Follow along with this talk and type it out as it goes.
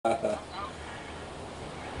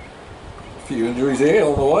few injuries there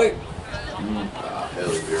on the way. He'll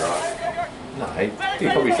be right. No, he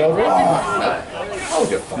probably fell right. Oh,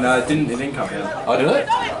 no. No, it didn't come out. Oh, didn't it?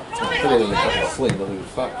 I thought it was a fucking sling, but it was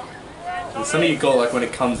fucked. Something you got like when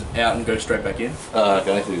it comes out and goes straight back in.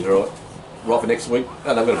 Okay, so he's right. Right for next week.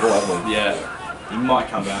 Oh, no, I'm going to draw, haven't we? Yeah, he might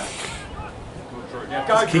come back.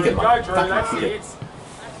 Go, kick it, Drew, mate. go, Drew, that's Kick it. it.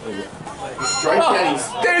 Straight down his...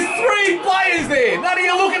 There's 3 players there! None of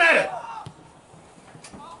you looking at it!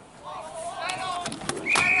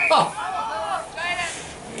 Oh!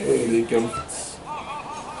 There he comes.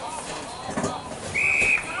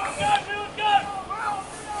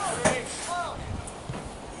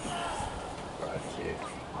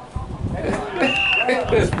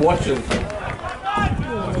 Just watching.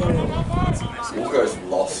 Walko's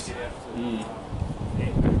lost.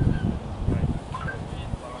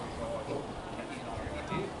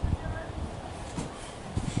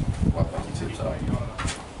 What lucky tips are?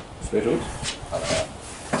 Specials? I don't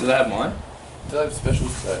know. Do they have mine? Do they have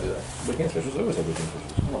specials today, do they? Weekend specials? I always have weekend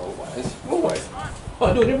specials. Not always. Always. Oh,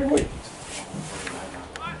 I do it every week.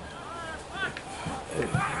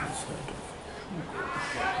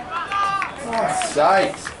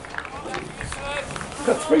 Sakes!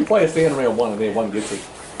 Got 3 players standing around one, and there one gets it.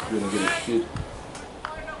 You're gonna get his shit.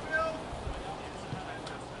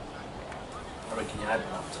 I reckon you had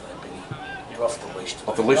enough today, Benny. You're off the leash.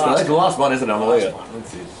 Off the list, that's the last one, isn't it? On the way.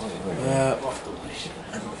 That's it. off the leash.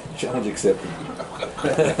 Challenge accepted.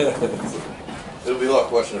 It'll be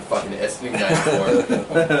like watching a fucking Essendon game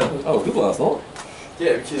tomorrow. Oh, good last night.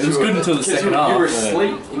 Yeah, because It was good until the second half. You were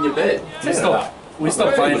asleep in your bed. We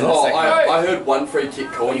stopped playing in the Oh, second. I heard one free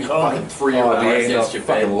kick call and you fucking threw your arms against your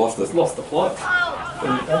bed. Fucking lost it. Lost the plot.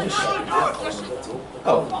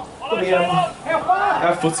 Oh,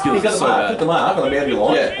 Our foot skills he are got the so mark, bad. took the mark on the boundary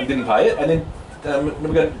line, Yeah. and didn't pay it, and then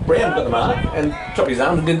we got Brown got the mark and chopped his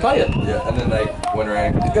arms and didn't pay it. Yeah, and then they went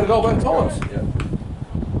around. He's got a goal both times. Yeah.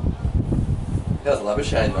 How's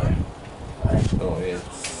Labuschagne though? Oh yeah,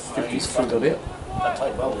 50's still got out. They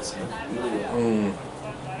played well this year. Really well.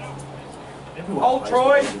 Hold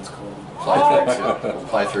Troy. We'll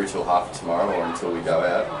play through till half tomorrow or until we go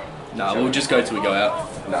out. No, we'll just go till we go out.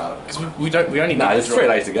 No. Because we only need No, the there's draw. 3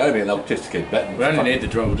 days to go, man. They'll just keep batting. We only need the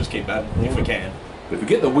draw. We'll just keep batting if we can. But if we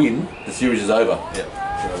get the win, the series is over.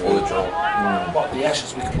 Yeah. Or the draw. What, the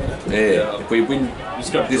Ashes, we can win it. Yeah. If we win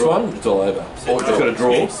Just got to this draw. one, it's all over. Or just got to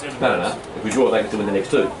draw. No. If we draw, they can win the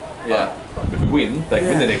next 2. Yeah. If we win, they can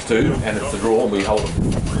win the next 2, and it's the draw, and we hold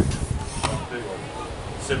them.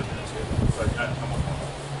 7 minutes here. So, come on.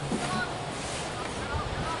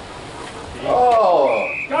 Oh!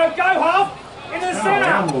 Go, half! In the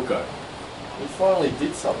centre! We'll go. We finally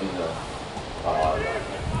did something though. Oh,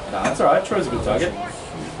 No, that's alright. Troy's a good target.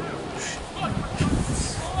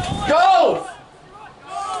 Go!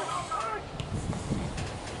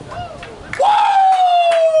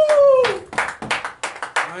 Woo!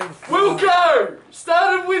 Wilco!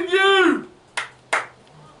 Started with you!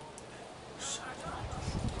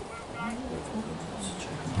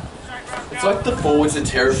 It's like the forwards are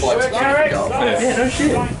terrified to kick the goal. Yeah, no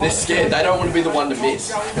shit. They're scared. They don't want to be the one to miss.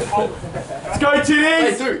 Let's go,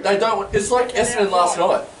 Titties! They do. They don't. It's like Essendon last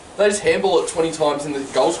night. They just handball it 20 times in the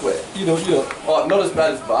goal square. You know. Oh, not as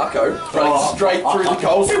bad as Barco. Running straight through the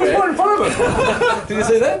goal He was right square. in front of him. Did you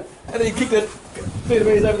see that? And then he kicked it 30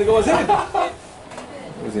 metres over the guy's head.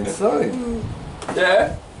 It was insane.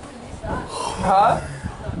 Yeah. Huh?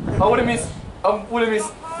 I would have missed.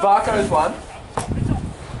 Barco's one.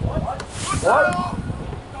 What?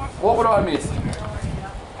 What would I miss? Go,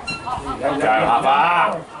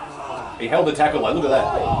 Harper! He held the tackle line. Look at that.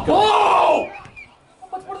 Oh!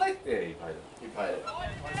 What are they? Yeah, he paid it. You paid it.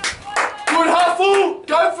 Good Huffle!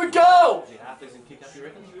 Go for goal! Is he half decent kick up, you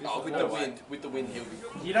reckon? Oh, with the wind. With the wind, he'll be.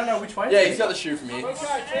 You don't know which way? Yeah, he's got the shoe from here. Go,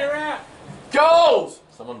 clear out! Goals!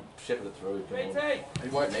 Someone shepherded it through. Come on. BT! He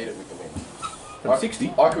won't need it with the wind. From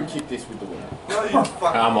 60? I could kick this with the wind.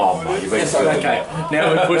 Come on, mate. You've been so good. Okay, now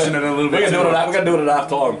we're pushing it a little bit. We're going to do it at half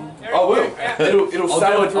time. I will. It'll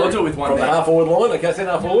sail through. I'll do it with one From the man. half forward line, okay,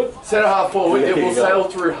 centre half forward. Centre half forward, Yeah, it here will you go. sail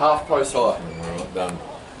through half post high. Alright, done.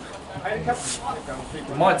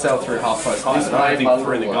 We might sail through half post high, but I don't think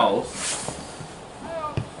through the goals.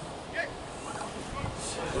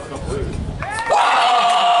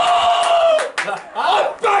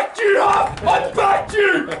 I backed you up! I backed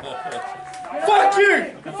you! Fuck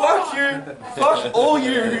you! Fuck you! Fuck all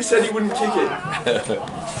you who said he wouldn't kick it.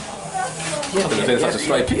 Never seen such a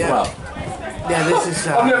straight kick from up. Now this is...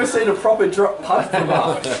 I've never seen a proper drop puff from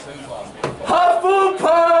up. Huffle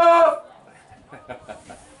puff!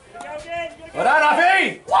 Well done,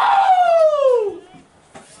 Huffy! Woo!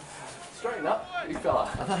 Straight Straighten up, you fella.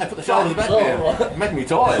 I know, put the shoulders back there. Making me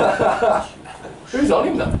tired. Who's on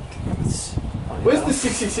him though? Where's the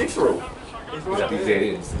 66 rule? He's there,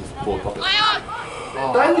 he's forward pocket.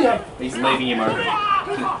 He's leaving him open.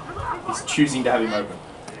 He's choosing to have him open.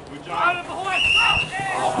 Alright,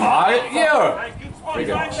 yeah. There you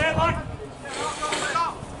go.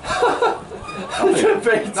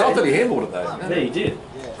 Not that he handled it though. Yeah, he did.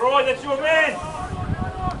 Troy, that's your man.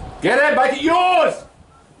 Get it, make it yours!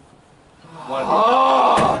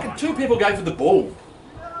 Oh, fucking two people going for the ball.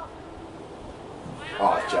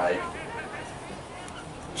 Oh, Jay.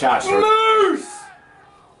 Charge through. Loose!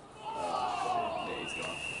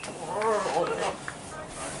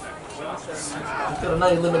 He's got no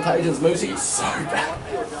limitations, Moosey. He's so bad.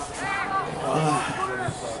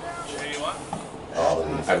 Oh,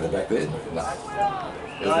 Over the back there. no.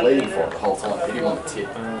 He was leading for it the whole time. Hit him on the tip.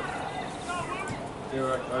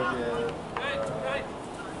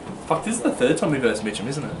 Fuck, this is the third time we versed Mitchum,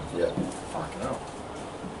 isn't it? Yeah. Fucking hell.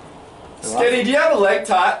 Steady, do you have a leg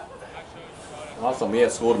tight? Last time we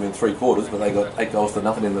outscored them in 3 quarters, but they got 8 goals to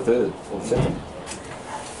nothing in the third or the second.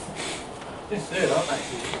 This third, aren't they?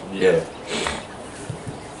 Yeah.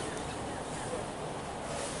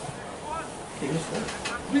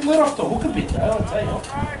 We let off the hook a bit, though, I'll tell you.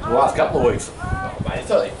 The last couple of weeks. Oh, mate,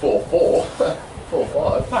 it's only 4-4.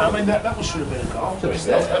 4-5. No, I mean, that should have been a goal.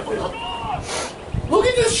 Look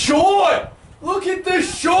at the short! Look at the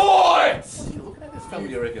shorts! Look at this fella,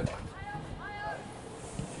 you reckon?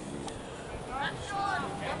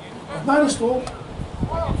 I've noticed all.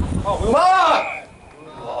 Mark!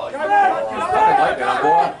 Fucking late now,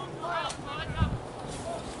 boy.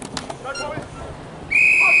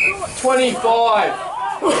 25!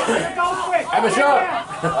 Have a shot!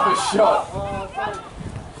 Have a shot.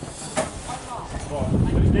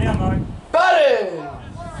 Put it down, mate. Buddy!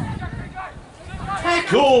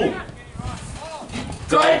 Cool!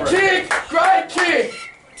 Great kick! Great kick!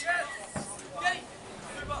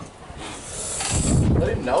 Let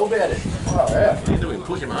him know about it. Oh, yeah. What are you doing?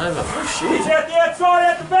 Push him over. Oh, shit. He's out the outside,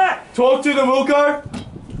 out the back. Talk to them, Wilco!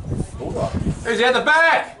 Bulldog. Who's out the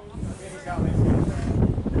back?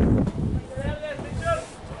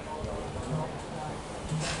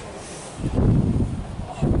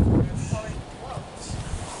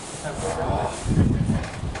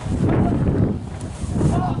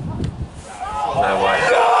 No way.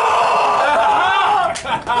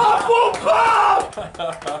 Full pump!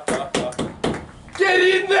 Get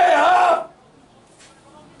in there, huh?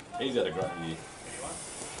 He's had a great year.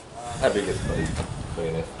 How big is he?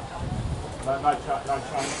 BNF? No change.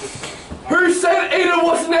 Who said Eden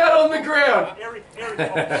wasn't out on the ground? Eric.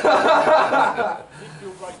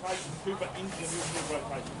 Midfield rotation, Cooper into the midfield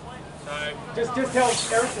rotation. So just tell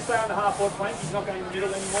Eric to stay on the half-forward flank. He's not going in the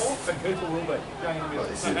middle anymore, but Cooper will be going in the middle.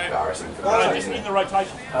 This is embarrassing for No, us, just isn't in it? the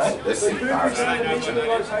rotation. This is embarrassing.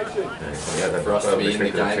 Yeah, they For us to be in the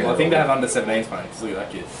game. Well, I think they have under 17s playing, because look at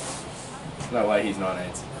that kid. No way he's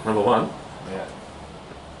 19s. Number one. Yeah.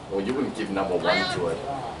 Well, you wouldn't give number 1 to a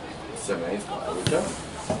 17th player, would you? I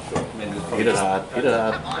mean, there's probably Hit it hard. Hit it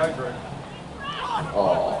hard.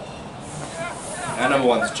 Oh. Our number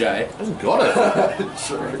one's Jay. Hasn't got it.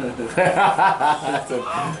 True. That's a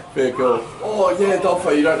fair call. Oh, yeah, Dolpho,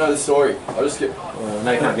 you don't know the story. I just get.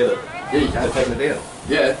 No, you can't get it. Yeah, you They're can. taking it down.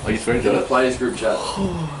 Yeah. Oh, you In screenshot the it? players group chat.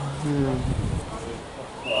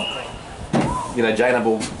 You know, J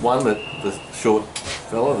number one, the short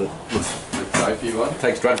fella that looks, The trophy one.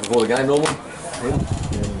 takes drugs before the game normally.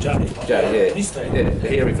 Jay. Jay, yeah. His team. Yeah, the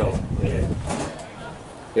hairy fella. Yeah.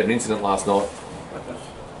 He had an incident last night.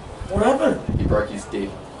 What happened? He broke his dick.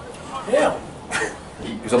 Yeah.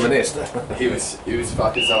 He was on the nest. He was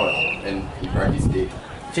fucking someone and he broke his dick.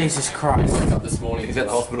 Jesus Christ. Woke up this morning. He's at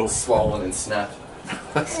the hospital. Swollen and snapped.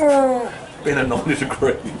 Been a 90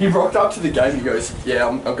 degree. He rocked up to the game. He goes, "Yeah,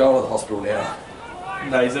 I'm going to the hospital now."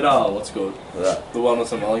 No, he's at, what's it called? That. The one with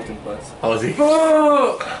some Wellington place. Oh, is he?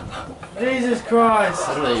 Jesus Christ.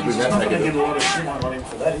 I don't know, you bring He's not that going to back get a lot of shit on him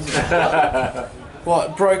for that, is he?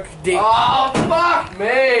 What, broke dick? Oh fuck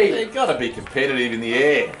me! You gotta be competitive in the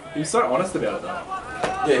air. He was so honest about it though.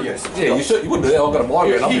 Yeah, yes. Yeah, you should. You wouldn't do that. I've got a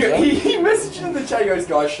migraine. He messaged in the chat. He goes,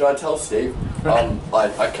 "Guys, should I tell Steve?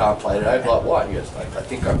 I can't play today." I'm like, "Why?" He goes, "I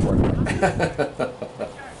think I broke my dick."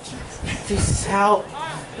 Jesus, how's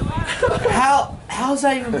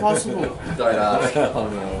that even possible? Don't ask. Oh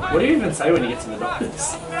no. What do you even say when you get to the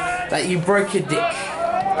doctors? That you broke your dick.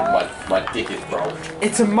 My dick is broke.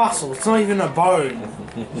 It's a muscle, it's not even a bone.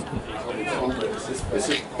 It's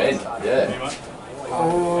just bent. Yeah.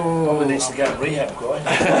 Probably needs to go to rehab, guy.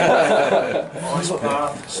 Ice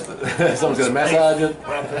bath. Someone's gonna massage it.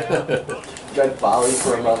 Wrap it up. Go to Bali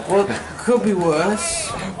for a month. Well, could be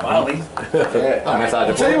worse. Bali. Yeah. Oh, massage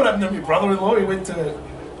I'll tell you before. what happened to my brother-in-law. He went to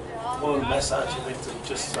one of the massage. He went to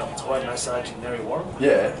just Thai massage in Mary Warren.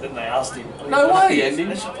 Yeah. Then they asked him. No way.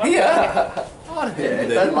 Yeah. Yeah. Yeah,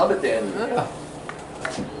 they love it down here.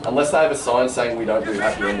 Unless they have a sign saying we don't do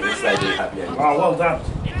happy endings, they do happy endings. Oh, well done.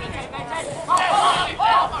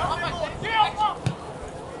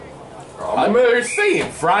 Oh, move, see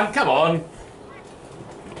in front, come on.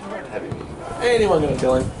 Happy endings. Anyone gonna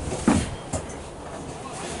kill him?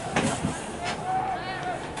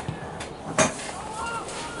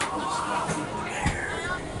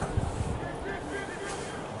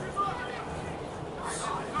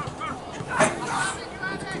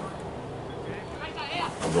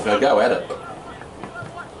 I'm not gonna go at it.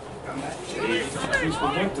 Jeez,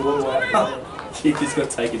 we went to all that. He just got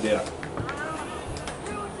taken down.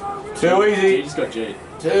 Too He easy. just got G.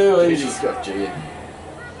 Too He's easy. just got G in.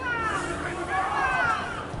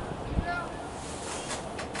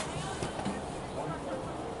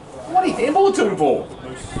 What are you handball to him for?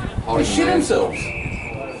 They shit themselves. Is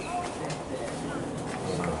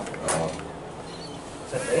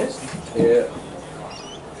that theirs? Yeah.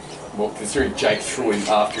 Well, considering Jake threw him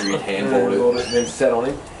after he'd handballed it. And then sat on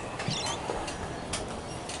him.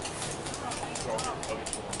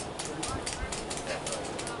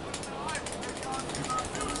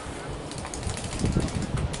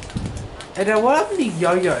 And what happened to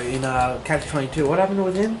Yo-Yo in Catch 22? What happened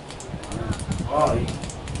with him? Oh,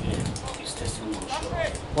 he's testing all the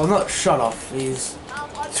shot. Well, not shot off. His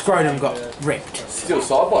scrotum got ripped. Still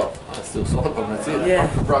side bottom. That's still solid, that's it. Yeah.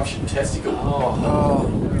 Ruptured testicle.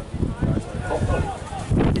 Oh.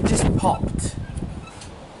 It just popped.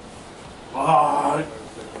 Oh,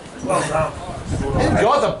 well done.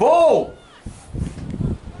 Got the ball!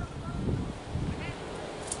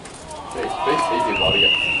 Jeez, BT did love it.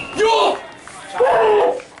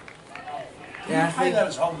 Yeah, I Hey, think, that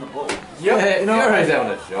was holding the ball. Yeah, you know, you're always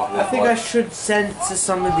having a shot. I think I should censor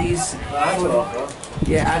some of these. That's what I've got.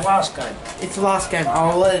 Yeah, The last game. it's the last game.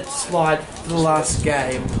 I'll let it slide for the last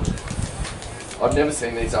game. I've never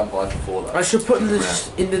seen these umpires before though. I should put in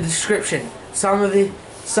the description some of the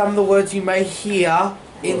words you may hear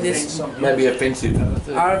in this Maybe offensive.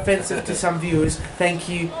 are offensive to some viewers. Thank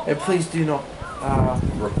you, and please do not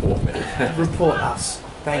Report me. report us.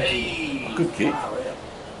 Thank you. Good kick. Not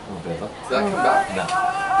bad, Did that come back? No.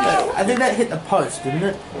 You sure? I think that hit the post, didn't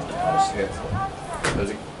it? It was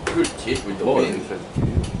a good kick with the Boy. wind.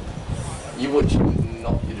 You watched him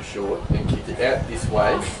not hit a short and kicked it out this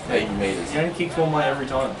way, 80 metres. He only kicks one way every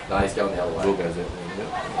time. No, he's going the other Will way. goes out.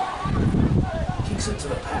 Kicks it to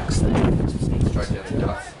the packs. Then. Straight down the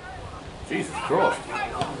guts. Jesus Christ.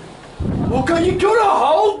 Well, God, you gotta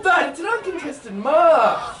hold that! It's an uncontested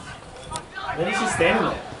mark! Then he's just standing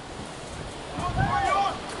there.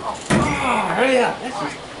 Hurry up. That's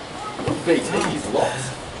just... BT, he's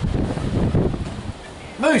lost.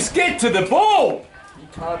 Moose, get to the ball! You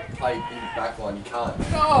can't play in backline, you can't.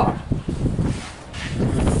 Oh.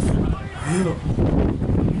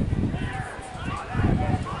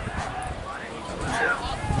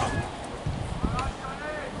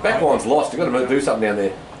 Backline's lost. You've got to do something down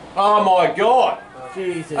there. Oh my God!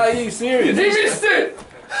 Jesus. Are you serious? He missed it!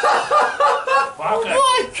 Fuck it.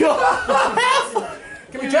 My God!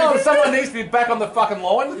 Can we tell him someone needs to be back on the fucking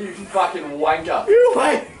line? You fucking wanker. You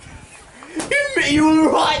wait. You were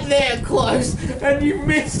right there, close, and you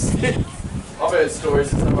missed it. I've heard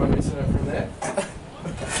stories of someone missing it from there.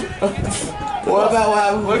 What about what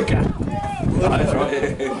happened? Luca. That's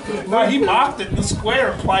right. No, he marked it in the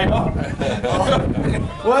square and played on.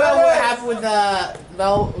 What about what happened with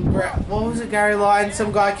what was it, Gary Lyon?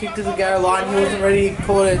 Some guy kicked to the Gary Lyon. He wasn't ready. He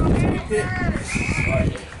caught it. Who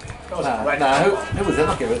was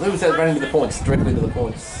that? Who was that running to the points? Directly to the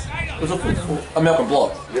points. It was a Malcolm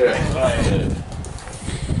Block. Yeah.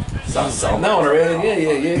 Some. No one around.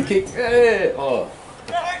 Yeah. Kick. Yeah. Oh.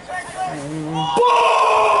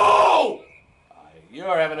 Ball!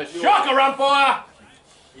 You're having a shocker, umpire!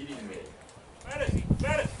 He didn't mean it.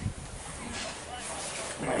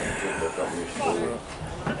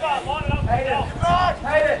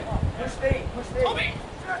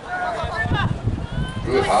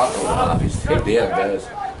 Good half. He's head down, goes.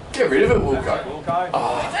 Get rid of it, Wilco.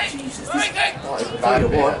 Oh, Jesus. This Oh, it's a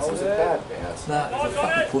bad bounce. It was a bad bounce. nah, he's a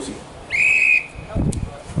fucking pussy.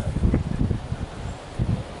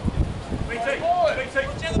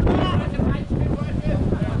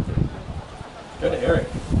 Go to Eric.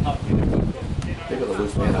 They've got the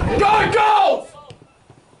loose man up here. Go, goals!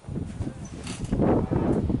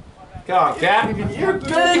 Come on, Cap. You're a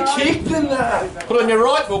better kick than that. Put on your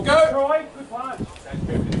right, we'll go. Troy, good punch.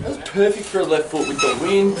 That's perfect for a left foot with the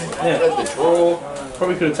wind, Yeah. the draw.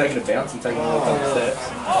 Probably could have taken a bounce and taken a couple of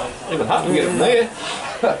steps. Even Hunt can get it from there.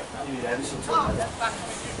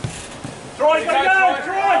 Troy, you gotta go!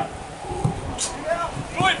 Troy!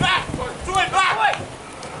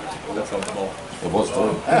 That's on the ball. It was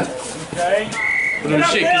too. Okay. But it was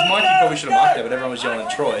shit, because Mikey probably should have marked that, but everyone was yelling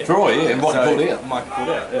at Troy. Troy, yeah, and Mikey pulled out. Mikey pulled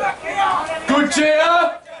out, yeah. Good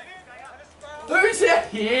cheer! Who's out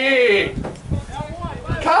here?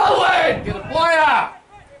 Carlin! Get a player!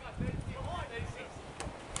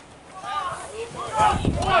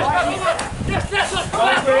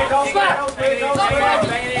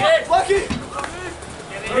 Lucky!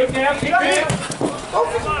 Kick now, kick now.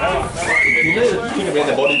 You need to think about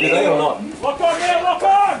the body, do they or not? Lock on now, lock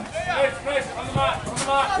on!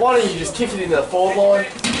 Why don't you just kick it into the forward line?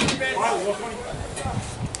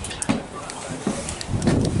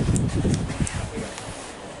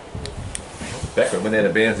 Backman went out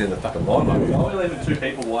of bounds in the fucking line, mate. Why are we leaving two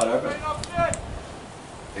people wide open?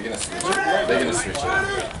 They're gonna switch it. They're gonna switch it.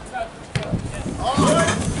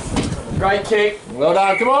 Great kick. Well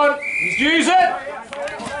done, come on! Just use it!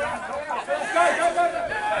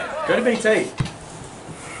 Go to BT.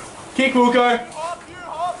 Kick, Wilco.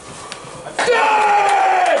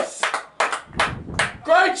 Yes!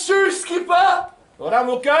 Great shoe, skipper! Well done,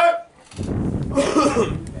 Wilco!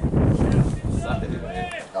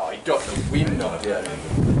 Oh, he got the wind knocked out.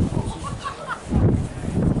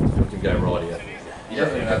 We can go right here. He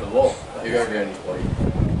doesn't even have the ball. He got around his body.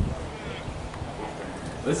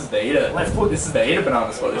 This is the eater. Left foot. This is the eater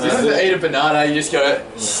banana spot. This is the eat a banana, you just gotta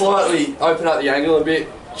slightly open up the angle a bit,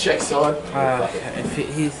 check side. If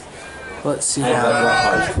he's, let's see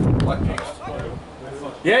Black how. post.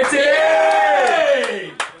 Yeah, T!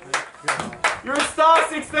 You're a star,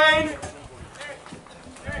 16.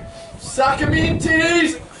 Suck him in,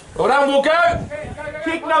 titties! Well done, Wilco!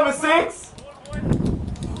 Kick number 6.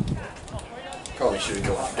 Probably should have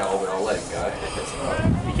gone for goal, but I'll let him go. That's all right.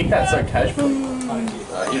 You kicked that so casually.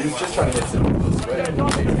 He was just trying to get to the square. He can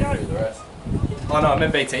do the rest. Oh no, I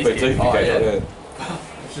meant BT's BT, kick. Oh, okay, yeah.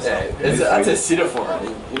 yeah. That's a sitter for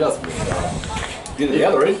him. He doesn't miss that. Get it the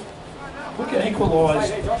other end. We can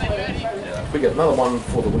equalise. We get another one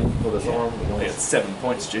for the win, for the sign. They got 7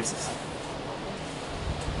 points, Jesus.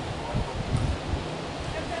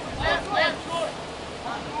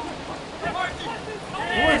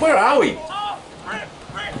 Where are we?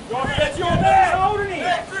 That's your man, holding it!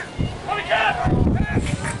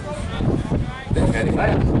 Handy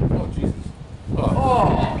mate. Oh, Jesus.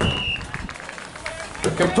 Oh.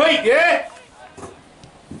 Complete, yeah?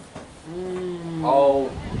 Oh,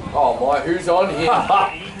 my, who's on here?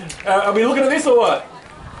 Are we looking at this or what?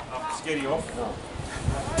 Scared you off.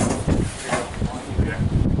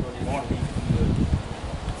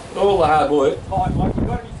 All the hard work. Tight, Mike, you've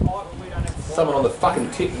got to be tight when we don't have to. Someone on the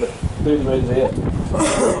fucking tip, but 30 metres out.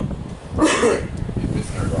 He's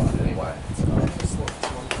missing it right anyway.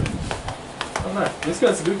 Oh no, this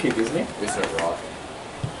guy's a good kick, isn't he? Missing it right.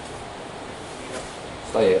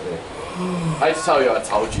 Stay out there. I hate to tell you, I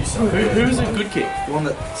told you so. Who's a good kick? The one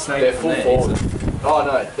that snaked They're from full there, forward. is it? Oh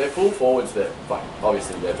no, they're full forwards. They're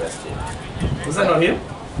obviously their best kid. Was that not him?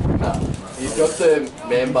 No, he's got the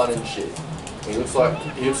man bun and shit. He looks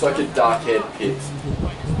like a dark-haired pit.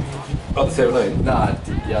 Oh, the 17. Nah,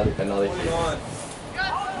 the other another kid.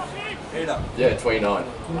 Yeah, 29.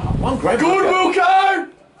 One great Good, Wilco!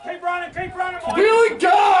 Keep running, Mike! Billy,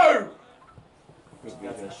 go!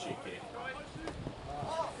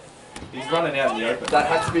 He's running out in the open. That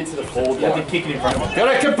had to be to the forward You have line. to kick it in front of him.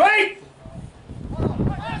 Gotta compete!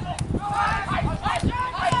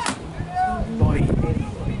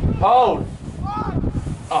 Hold!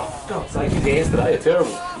 Oh, for God's sake, his hands today are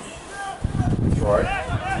terrible. Right.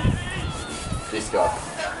 This guy.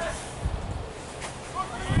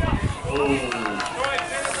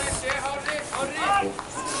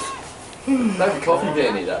 Maybe coffee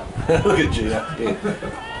can eat that. Look at Gina. Yeah.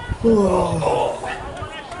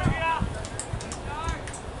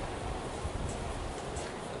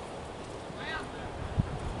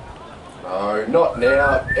 No, not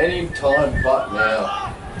now. Any time but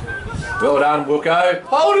now. Well done, Wilco.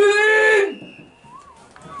 Hold it in!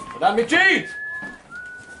 Well done, Mitchie.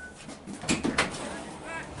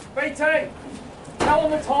 BT! Tell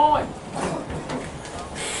them the time!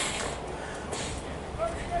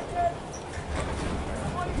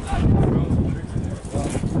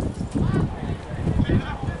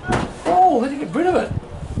 Oh, let him get rid of it.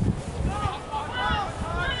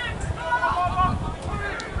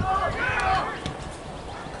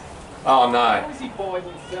 Oh, no. How is he by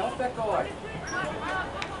himself, that guy?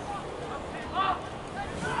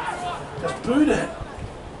 Just boot it.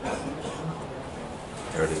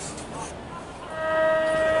 There it is.